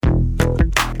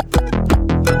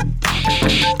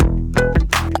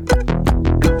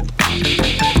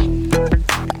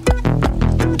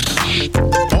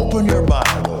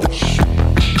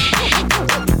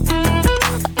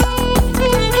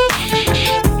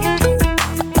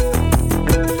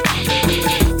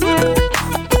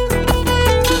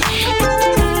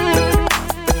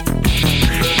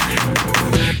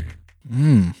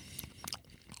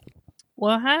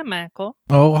hi, Michael.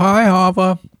 Oh, hi,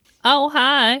 Hava. Oh,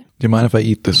 hi. Do you mind if I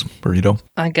eat this burrito?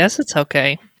 I guess it's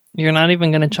okay. You're not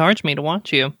even going to charge me to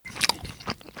watch you.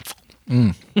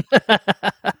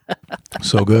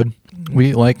 So good.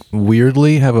 We,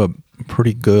 weirdly have a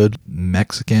pretty good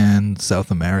Mexican,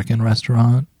 South American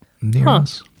restaurant near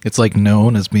us. It's,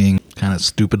 known as being kind of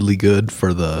stupidly good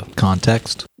for the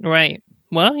context. Right.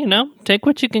 Well, take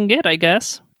what you can get, I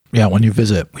guess. Yeah, when you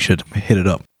visit, we should hit it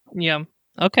up. Yeah.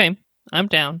 Okay. I'm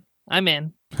down. I'm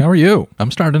in. How are you?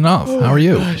 I'm starting off. How are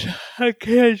you? I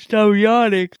can't stop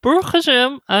yawning. Baruch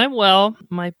Hashem, I'm well.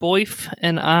 My boyf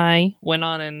and I went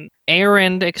on an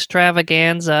errand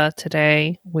extravaganza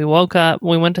today. We woke up,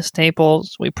 we went to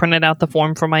Staples, we printed out the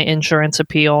form for my insurance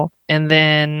appeal, and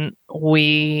then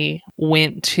we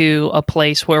went to a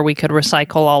place where we could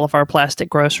recycle all of our plastic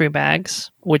grocery bags,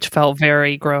 which felt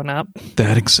very grown up.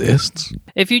 That exists?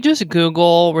 If you just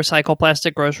Google recycle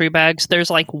plastic grocery bags, there's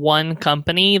one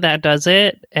company that does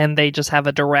it, and they just have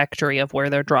a directory of where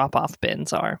their drop-off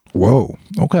bins are. Whoa.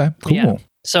 Okay, cool. Yeah.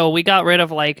 So we got rid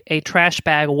of a trash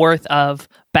bag worth of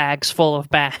bags full of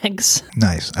bags.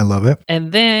 Nice. I love it.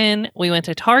 And then we went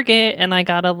to Target and I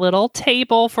got a little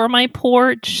table for my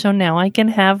porch. So now I can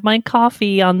have my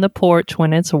coffee on the porch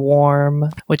when it's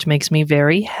warm, which makes me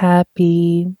very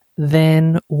happy.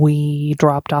 Then we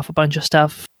dropped off a bunch of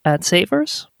stuff at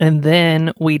Savers. And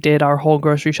then we did our whole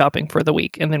grocery shopping for the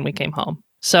week. And then we came home.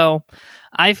 So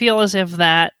I feel as if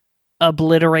that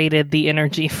obliterated the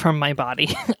energy from my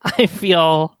body. I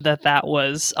feel that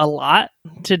was a lot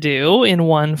to do in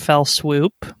one fell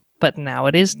swoop, but now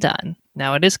it is done.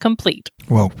 Now it is complete.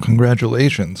 Well,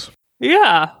 congratulations.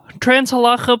 Yeah. Trans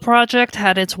Halacha Project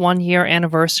had its 1-year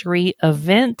anniversary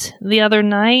event the other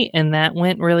night, and that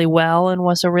went really well and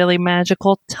was a really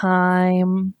magical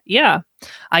time. Yeah.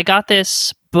 I got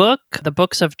this book, The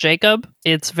Books of Jacob.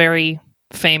 It's very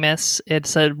famous.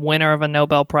 It's a winner of a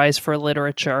Nobel Prize for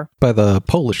Literature. By the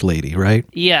Polish lady, right?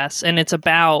 Yes, and it's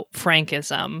about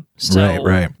Frankism. So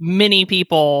right. Many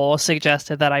people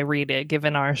suggested that I read it,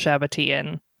 given our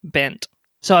Shabbatian bent.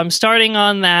 So I'm starting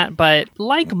on that, but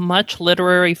like much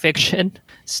literary fiction,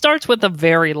 starts with a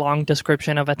very long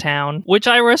description of a town, which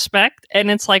I respect, and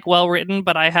it's well written,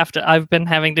 but I've been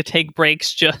having to take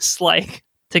breaks just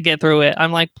to get through it.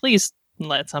 I'm please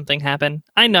let something happen.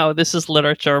 I know this is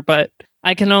literature, but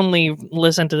I can only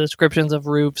listen to descriptions of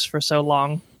roofs for so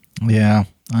long. Yeah,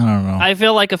 I don't know. I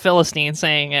feel like a Philistine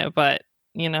saying it, but,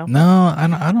 No, I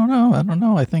don't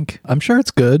know. I'm sure it's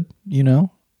good,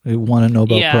 It won a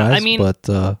Nobel Prize,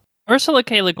 but... Ursula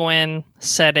K. Le Guin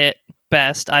said it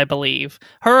best, I believe.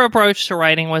 Her approach to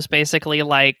writing was basically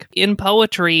in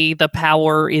poetry, the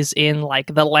power is in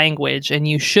the language, and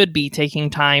you should be taking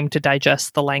time to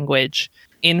digest the language.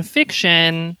 In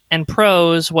fiction and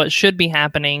prose, what should be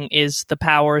happening is the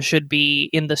power should be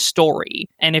in the story.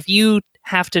 And if you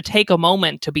have to take a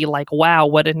moment to be wow,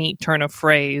 what a neat turn of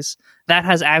phrase, that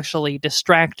has actually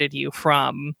distracted you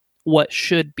from what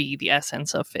should be the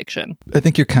essence of fiction. I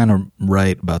think you're kind of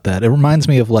right about that. It reminds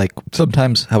me of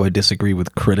sometimes how I disagree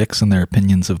with critics and their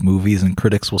opinions of movies, and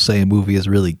critics will say a movie is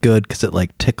really good because it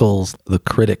tickles the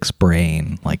critic's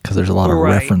brain, because there's a lot of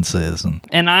references.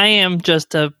 And I am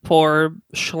just a poor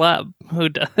schlub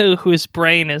whose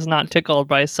brain is not tickled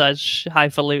by such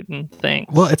highfalutin things.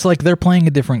 Well, it's they're playing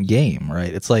a different game,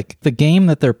 right? It's the game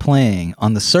that they're playing,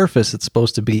 on the surface, it's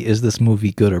supposed to be, is this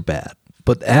movie good or bad?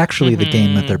 But actually, the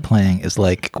game that they're playing is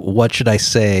what should I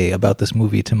say about this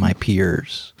movie to my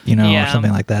peers? Or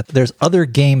something like that. There's other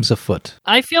games afoot.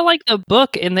 I feel like the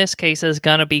book in this case is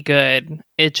going to be good.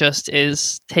 It just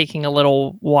is taking a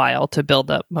little while to build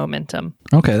up momentum.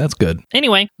 Okay, that's good.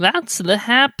 Anyway, that's the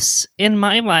haps in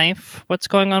my life. What's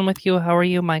going on with you? How are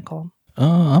you, Michael?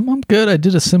 I'm good. I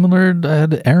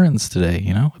had errands today,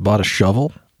 I bought a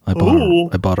shovel. I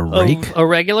bought a rake. A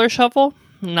regular shovel?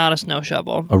 Not a snow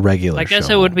shovel. A regular shovel. I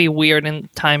guess it would be weird in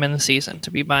the season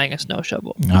to be buying a snow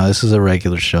shovel. No, this is a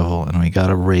regular shovel, and we got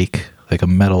a rake, a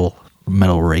metal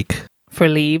rake. For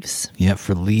leaves? Yeah,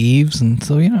 for leaves, and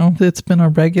so, it's been a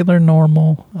regular,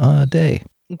 normal day.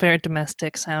 Very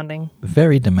domestic sounding.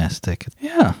 Very domestic.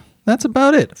 Yeah, that's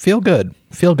about it. Feel good.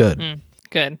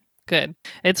 Good.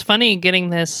 It's funny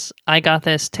getting this. I got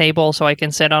this table so I can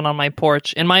sit on my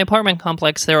porch. In my apartment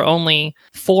complex, there are only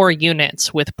 4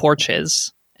 units with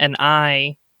porches, and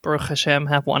I, Baruch Hashem,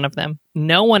 have one of them.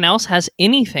 No one else has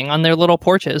anything on their little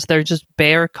porches. They're just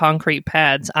bare concrete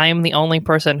pads. I am the only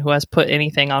person who has put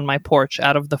anything on my porch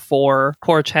out of the 4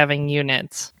 porch-having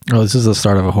units. Oh, this is the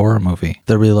start of a horror movie.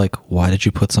 They're really why did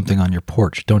you put something on your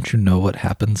porch? Don't you know what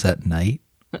happens at night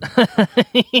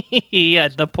Yeah,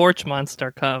 the porch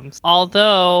monster comes.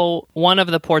 Although one of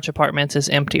the porch apartments is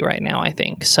empty right now, I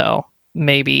think. So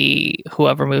maybe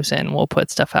whoever moves in will put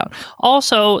stuff out.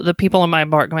 Also, the people in my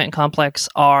apartment complex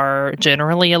are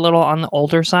generally a little on the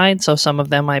older side. So some of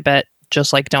them, I bet,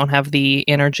 just like don't have the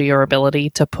energy or ability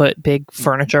to put big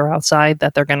furniture outside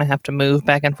that they're going to have to move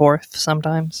back and forth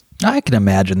sometimes. I can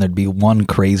imagine there'd be one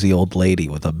crazy old lady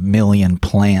with 1,000,000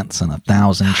 plants and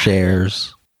 1,000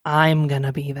 chairs. I'm going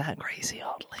to be that crazy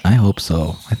old lady. I hope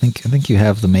so. I think you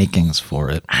have the makings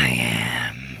for it. I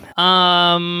am.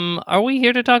 Are we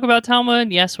here to talk about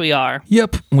Talmud? Yes, we are.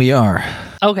 Yep, we are.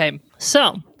 Okay,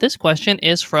 so this question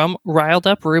is from Riled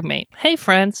Up Roommate. Hey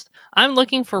friends, I'm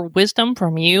looking for wisdom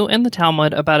from you and the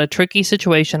Talmud about a tricky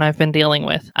situation I've been dealing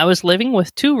with. I was living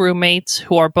with 2 roommates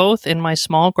who are both in my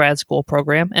small grad school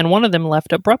program, and one of them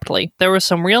left abruptly. There was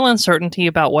some real uncertainty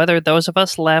about whether those of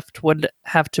us left would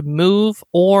have to move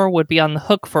or would be on the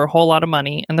hook for a whole lot of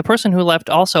money, and the person who left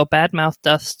also badmouthed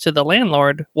us to the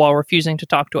landlord while refusing to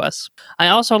talk to us. I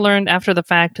also learned after the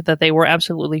fact that they were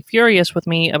absolutely furious with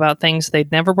me about things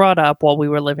they'd never brought up while we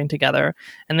were living together,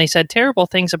 and they said terrible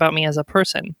things about me as a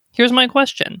person. Here's my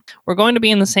question. We're going to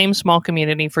be in the same small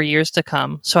community for years to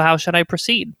come, so how should I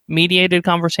proceed? Mediated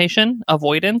conversation?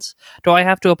 Avoidance? Do I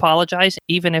have to apologize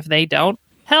even if they don't?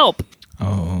 Help!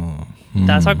 Oh.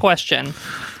 That's our question.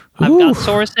 I've got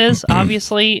sources,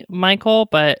 obviously, Michael,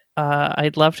 but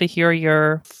I'd love to hear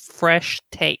your fresh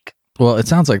take. Well, it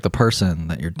sounds like the person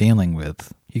that you're dealing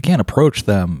with, you can't approach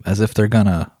them as if they're going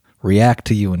to react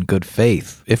to you in good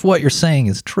faith. If what you're saying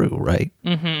is true, right?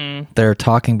 Mm-hmm. They're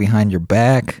talking behind your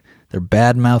back. They're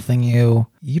bad-mouthing you.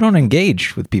 You don't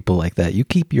engage with people like that. You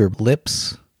keep your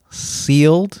lips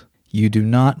sealed. You do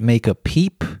not make a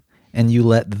peep. And you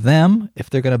let them, if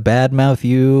they're going to badmouth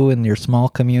you in your small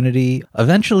community,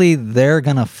 eventually they're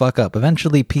going to fuck up.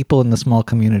 Eventually people in the small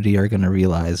community are going to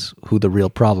realize who the real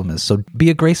problem is. So be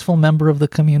a graceful member of the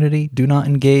community. Do not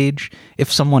engage.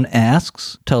 If someone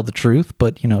asks, tell the truth,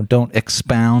 but, don't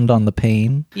expound on the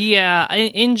pain. Yeah,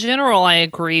 in general, I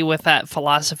agree with that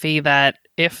philosophy that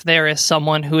if there is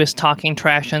someone who is talking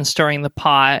trash and stirring the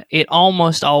pot, it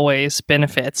almost always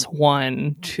benefits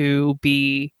one to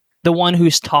be the one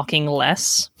who's talking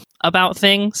less about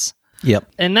things. Yep.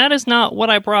 And that is not what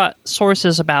I brought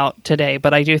sources about today,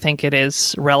 but I do think it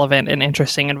is relevant and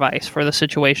interesting advice for the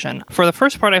situation. For the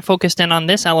first part, I focused in on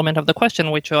this element of the question,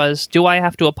 which was, do I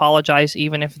have to apologize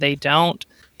even if they don't?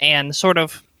 And sort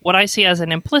of what I see as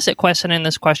an implicit question in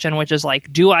this question, which is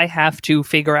like, do I have to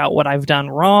figure out what I've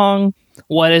done wrong?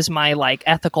 What is my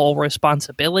ethical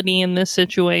responsibility in this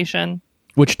situation?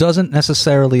 Which doesn't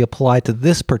necessarily apply to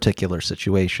this particular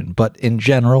situation, but in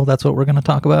general, that's what we're going to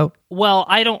talk about? Well,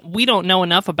 we don't know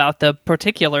enough about the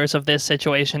particulars of this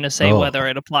situation to say whether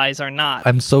it applies or not.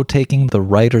 I'm so taking the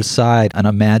writer's side and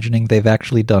imagining they've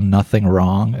actually done nothing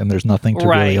wrong and there's nothing to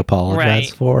really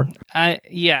apologize for.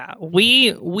 Yeah,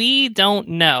 we don't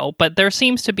know, but there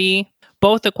seems to be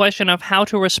both the question of how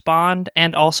to respond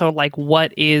and also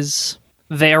what is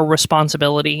their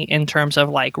responsibility in terms of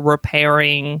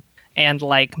repairing and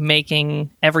making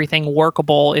everything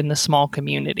workable in the small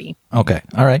community. Okay.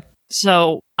 All right.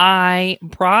 So I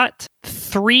brought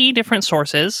 3 different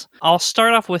sources. I'll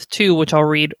start off with 2, which I'll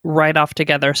read right off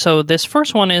together. So this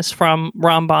first one is from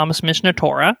Rambam's Mishneh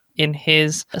Torah in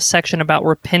his section about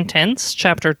repentance,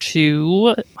 chapter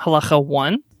 2, halacha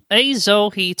 1.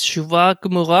 Eizo hi tshuva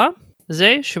gemura,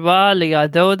 ze shva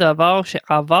liyado davar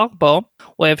she'avar bo,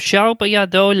 ve'efshar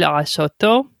b'yado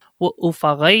la'asoto,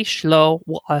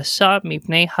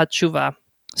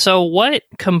 so what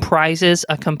comprises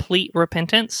a complete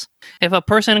repentance? If a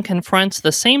person confronts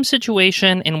the same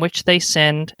situation in which they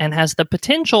sinned and has the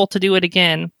potential to do it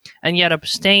again, and yet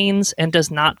abstains and does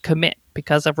not commit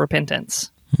because of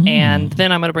repentance. And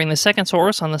then I'm going to bring the second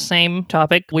source on the same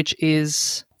topic, which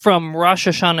is from Rosh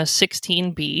Hashanah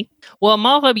 16b. Well,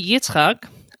 Rabbi Yitzchak,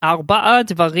 4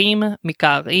 דברים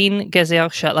מקרין גזר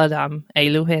של אדם,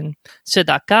 אלו הן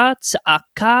צדקה,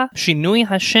 צעקה, שינוי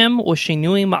השם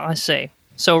ושינוי מעשה.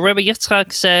 So Rabbi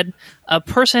Yitzchak said, a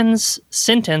person's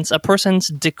sentence, a person's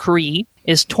decree,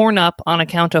 is torn up on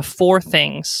account of 4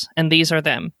 things, and these are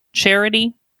them: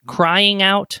 charity, crying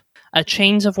out, a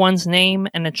change of one's name,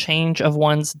 and a change of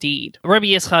one's deed. Rabbi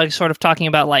Yitzchak is sort of talking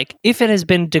about if it has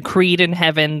been decreed in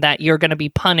heaven that you're going to be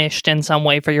punished in some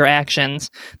way for your actions,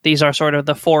 these are sort of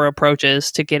the 4 approaches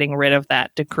to getting rid of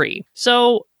that decree.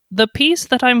 So the piece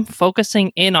that I'm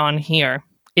focusing in on here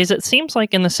is it seems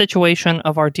like in the situation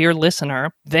of our dear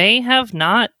listener, they have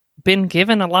not been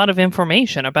given a lot of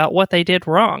information about what they did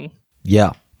wrong.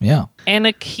 Yeah. And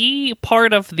a key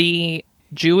part of the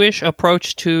Jewish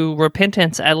approach to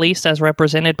repentance, at least as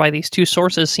represented by these two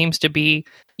sources, seems to be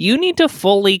you need to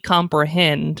fully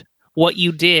comprehend what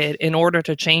you did in order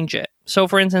to change it. So,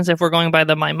 for instance, if we're going by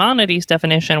the Maimonides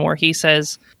definition, where he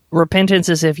says repentance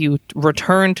is if you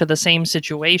return to the same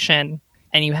situation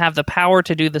and you have the power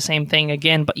to do the same thing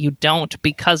again, but you don't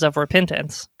because of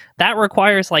repentance, that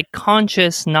requires like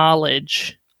conscious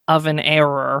knowledge of an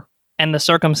error and the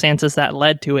circumstances that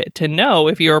led to it to know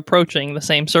if you're approaching the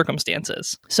same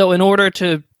circumstances. So in order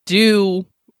to do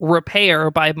repair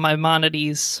by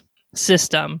Maimonides'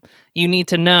 system, you need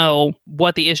to know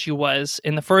what the issue was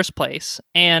in the first place.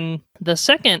 And the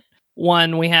second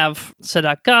one, we have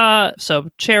tzedakah, so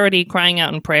charity, crying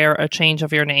out in prayer, a change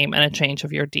of your name, and a change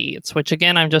of your deeds, which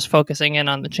again, I'm just focusing in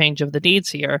on the change of the deeds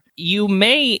here. You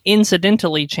may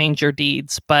incidentally change your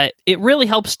deeds, but it really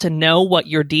helps to know what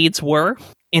your deeds were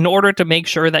in order to make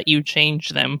sure that you change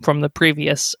them from the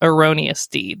previous erroneous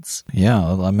deeds.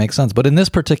 Yeah, that makes sense. But in this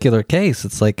particular case,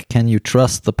 it's like, can you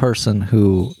trust the person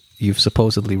who you've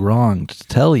supposedly wronged to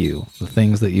tell you the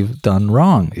things that you've done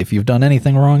wrong, if you've done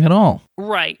anything wrong at all?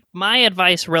 Right. My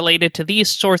advice related to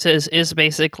these sources is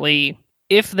basically,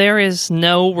 if there is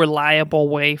no reliable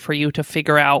way for you to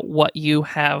figure out what you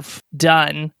have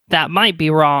done that might be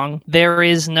wrong, there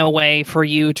is no way for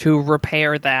you to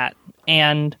repair that.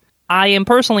 And I am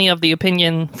personally of the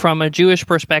opinion, from a Jewish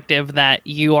perspective, that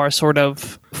you are sort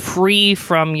of free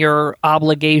from your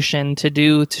obligation to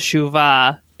do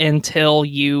teshuvah until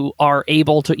you are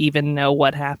able to even know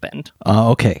what happened.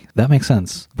 Okay, that makes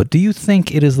sense. But do you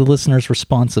think it is the listener's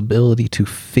responsibility to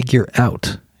figure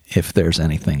out if there's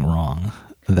anything wrong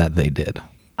that they did?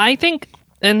 I think,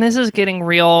 and this is getting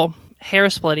real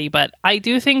hair-splitty, but I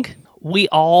do think we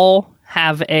all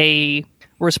have a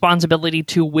responsibility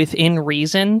to, within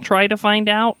reason, try to find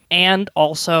out. And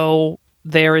also,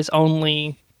 there is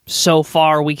only so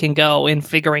far we can go in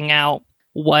figuring out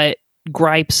what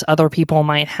gripes other people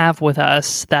might have with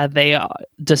us that they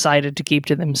decided to keep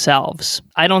to themselves.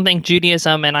 I don't think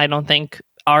Judaism, and I don't think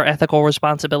our ethical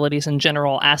responsibilities in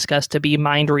general, ask us to be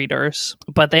mind readers,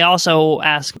 but they also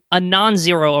ask a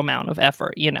non-zero amount of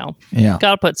effort, you know? Yeah.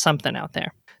 Got to put something out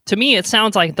there. To me, it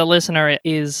sounds like the listener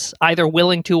is either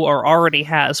willing to or already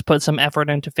has put some effort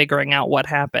into figuring out what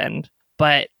happened.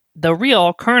 But the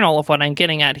real kernel of what I'm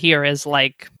getting at here is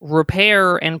like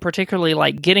repair, and particularly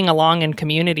like getting along in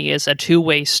community, is a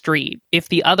two-way street. If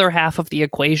the other half of the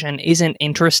equation isn't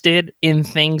interested in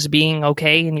things being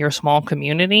okay in your small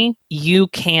community, you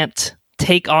can't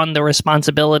take on the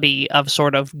responsibility of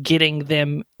sort of getting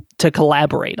them to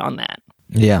collaborate on that.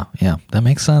 Yeah, that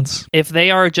makes sense. If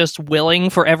they are just willing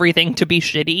for everything to be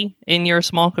shitty in your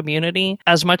small community,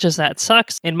 as much as that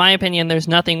sucks, in my opinion, there's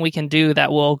nothing we can do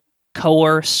that will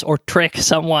coerce or trick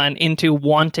someone into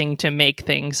wanting to make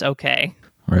things okay.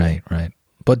 Right.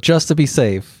 But just to be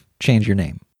safe, change your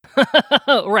name.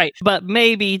 Right. But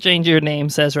maybe change your name,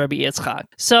 says Rabbi Yitzchak.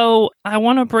 So I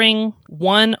want to bring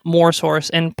one more source,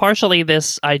 and partially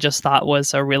this I just thought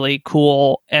was a really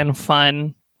cool and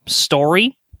fun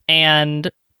story, and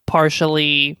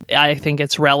partially I think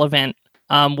it's relevant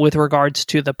with regards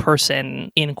to the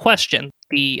person in question,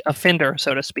 the offender,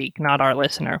 so to speak, not our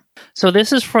listener. So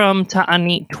this is from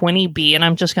Ta'anit 20b, and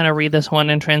I'm just going to read this one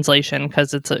in translation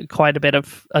because it's quite a bit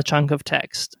of a chunk of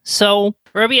text. So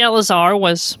Rabbi Elazar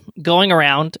was going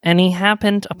around, and he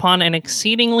happened upon an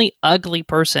exceedingly ugly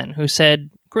person who said,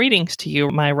 "Greetings to you,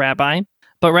 my rabbi."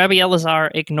 But Rabbi Elazar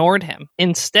ignored him.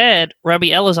 Instead, Rabbi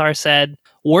Elazar said,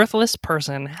 "Worthless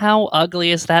person, how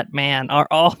ugly is that man? Are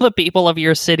all the people of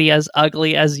your city as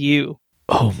ugly as you?"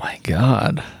 Oh my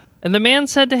God. And the man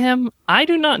said to him, "I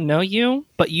do not know you,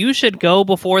 but you should go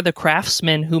before the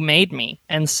craftsman who made me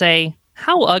and say,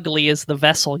 'How ugly is the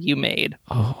vessel you made?'"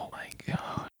 Oh my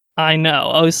God. I know.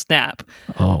 Oh, snap.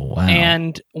 Oh, wow.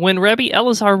 And when Rabbi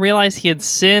Elazar realized he had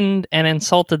sinned and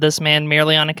insulted this man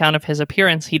merely on account of his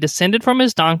appearance, he descended from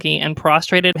his donkey and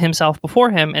prostrated himself before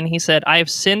him, and he said, "I have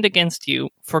sinned against you.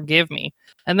 Forgive me."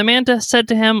 And the man said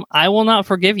to him, "I will not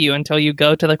forgive you until you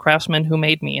go to the craftsman who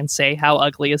made me and say, 'How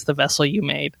ugly is the vessel you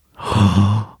made?'"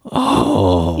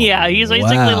 Oh. Yeah, he's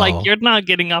basically wow. like, you're not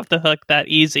getting off the hook that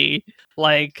easy.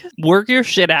 Like, work your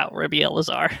shit out, Rabbi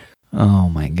Elazar. Oh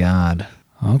my God.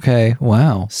 Okay,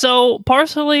 wow. So,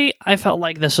 partially, I felt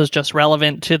like this was just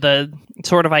relevant to the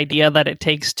sort of idea that it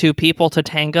takes two people to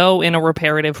tango in a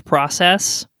reparative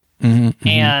process. Mm-hmm.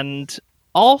 And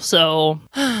also,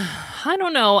 I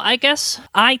don't know, I guess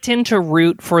I tend to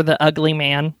root for the ugly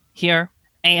man here.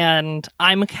 And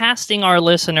I'm casting our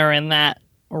listener in that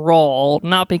role,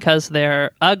 not because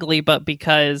they're ugly, but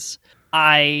because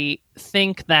I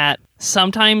think that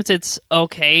sometimes it's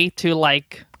okay to,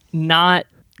 like, not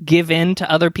give in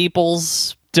to other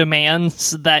people's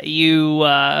demands that you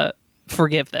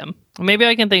forgive them. Maybe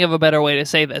I can think of a better way to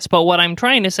say this, but what I'm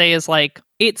trying to say is, like,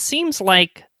 it seems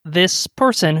like this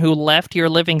person who left your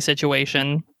living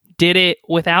situation did it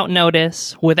without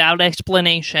notice, without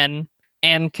explanation,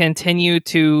 and continued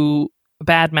to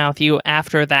badmouth you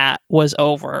after that was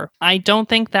over. I don't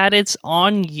think that it's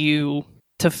on you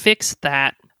to fix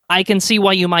that. I can see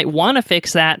why you might want to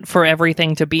fix that for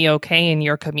everything to be okay in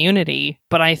your community,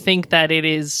 but I think that it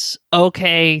is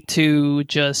okay to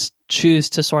just choose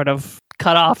to sort of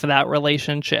cut off that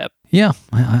relationship. Yeah,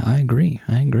 I agree.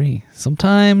 I agree.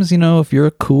 Sometimes, if you're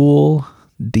a cool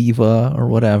diva or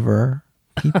whatever,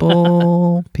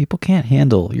 people can't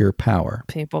handle your power.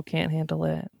 People can't handle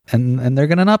it. And they're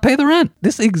going to not pay the rent.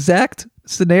 This exact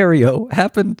scenario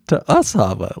happened to us,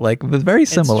 Hava. Like, very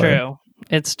similar.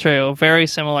 It's true. A very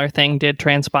similar thing did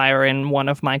transpire in one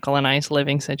of Michael and I's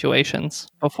living situations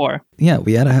before. Yeah,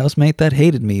 we had a housemate that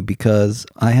hated me because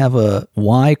I have a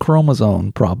Y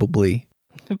chromosome, probably.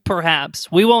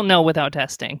 Perhaps. We won't know without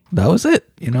testing. That was it,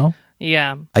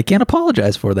 Yeah. I can't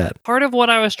apologize for that. Part of what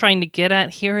I was trying to get at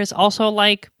here is also,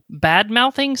 like,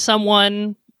 bad-mouthing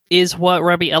someone is what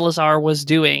Rabbi Elazar was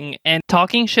doing, and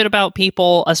talking shit about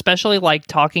people, especially like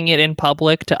talking it in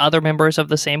public to other members of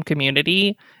the same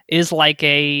community, is like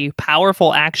a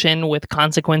powerful action with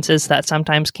consequences that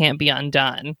sometimes can't be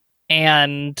undone.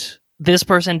 And this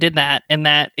person did that, and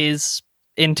that is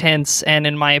intense and,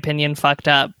 in my opinion, fucked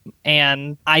up.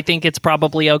 And I think it's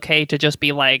probably okay to just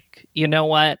be like, you know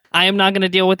what? I am not going to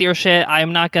deal with your shit. I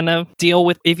am not going to deal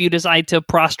with if you decide to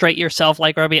prostrate yourself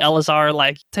like Rabbi Elazar.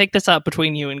 Like, take this up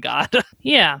between you and God.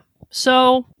 Yeah.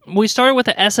 So we started with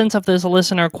the essence of this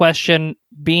listener question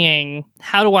being,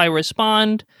 how do I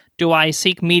respond? Do I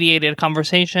seek mediated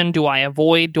conversation? Do I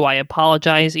avoid? Do I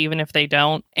apologize even if they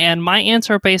don't? And my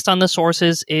answer based on the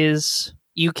sources is,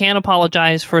 you can't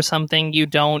apologize for something you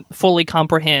don't fully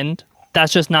comprehend.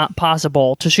 That's just not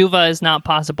possible. Teshuvah is not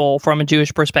possible from a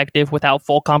Jewish perspective without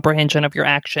full comprehension of your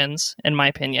actions, in my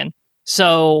opinion.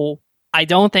 So I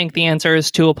don't think the answer is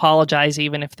to apologize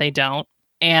even if they don't.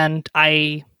 And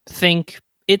I think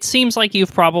it seems like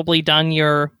you've probably done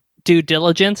your due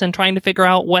diligence in trying to figure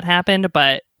out what happened,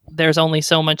 but there's only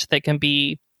so much that can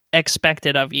be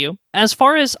expected of you. As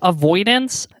far as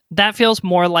avoidance, that feels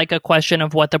more like a question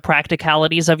of what the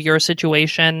practicalities of your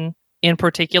situation in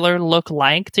particular look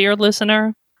like to your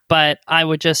listener. But I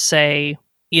would just say,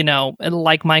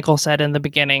 like Michael said in the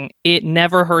beginning, it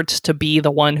never hurts to be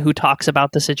the one who talks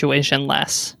about the situation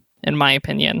less, in my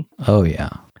opinion. Oh,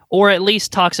 yeah. Or at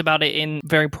least talks about it in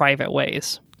very private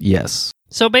ways. Yes.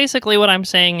 So basically what I'm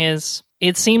saying is,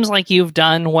 it seems like you've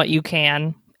done what you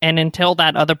can. And until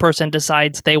that other person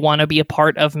decides they want to be a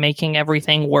part of making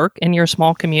everything work in your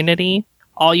small community,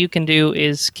 all you can do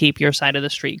is keep your side of the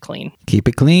street clean. Keep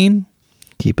it clean.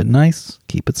 Keep it nice.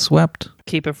 Keep it swept.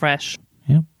 Keep it fresh.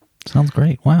 Yeah. Sounds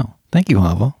great. Wow. Thank you,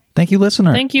 Hava. Thank you,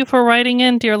 listener. Thank you for writing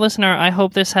in, dear listener. I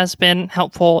hope this has been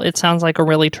helpful. It sounds like a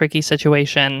really tricky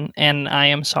situation, and I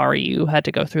am sorry you had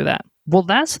to go through that. Well,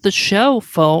 that's the show,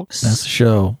 folks. That's the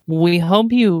show. We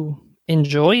hope you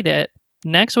enjoyed it.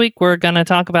 Next week, we're going to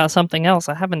talk about something else.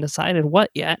 I haven't decided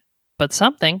what yet, but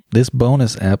something. This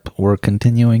bonus ep, we're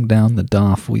continuing down the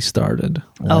DOF we started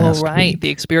last week. The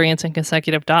experiencing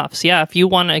consecutive DOFs. Yeah, if you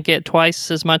want to get twice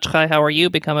as much Chai How Are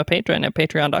You, become a patron at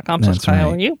patreon.com/Chai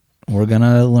How Are You. We're going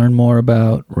to learn more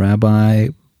about Rabbi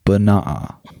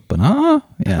Bana'a. Bana'a?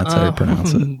 Yeah, that's how you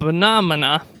pronounce it.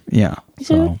 Banamana. Yeah.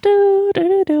 So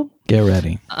get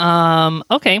ready.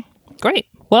 Okay, great.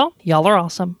 Well, y'all are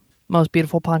awesome. Most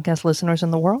beautiful podcast listeners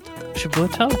in the world. Shavua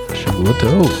Tov. Shavua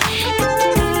Tov.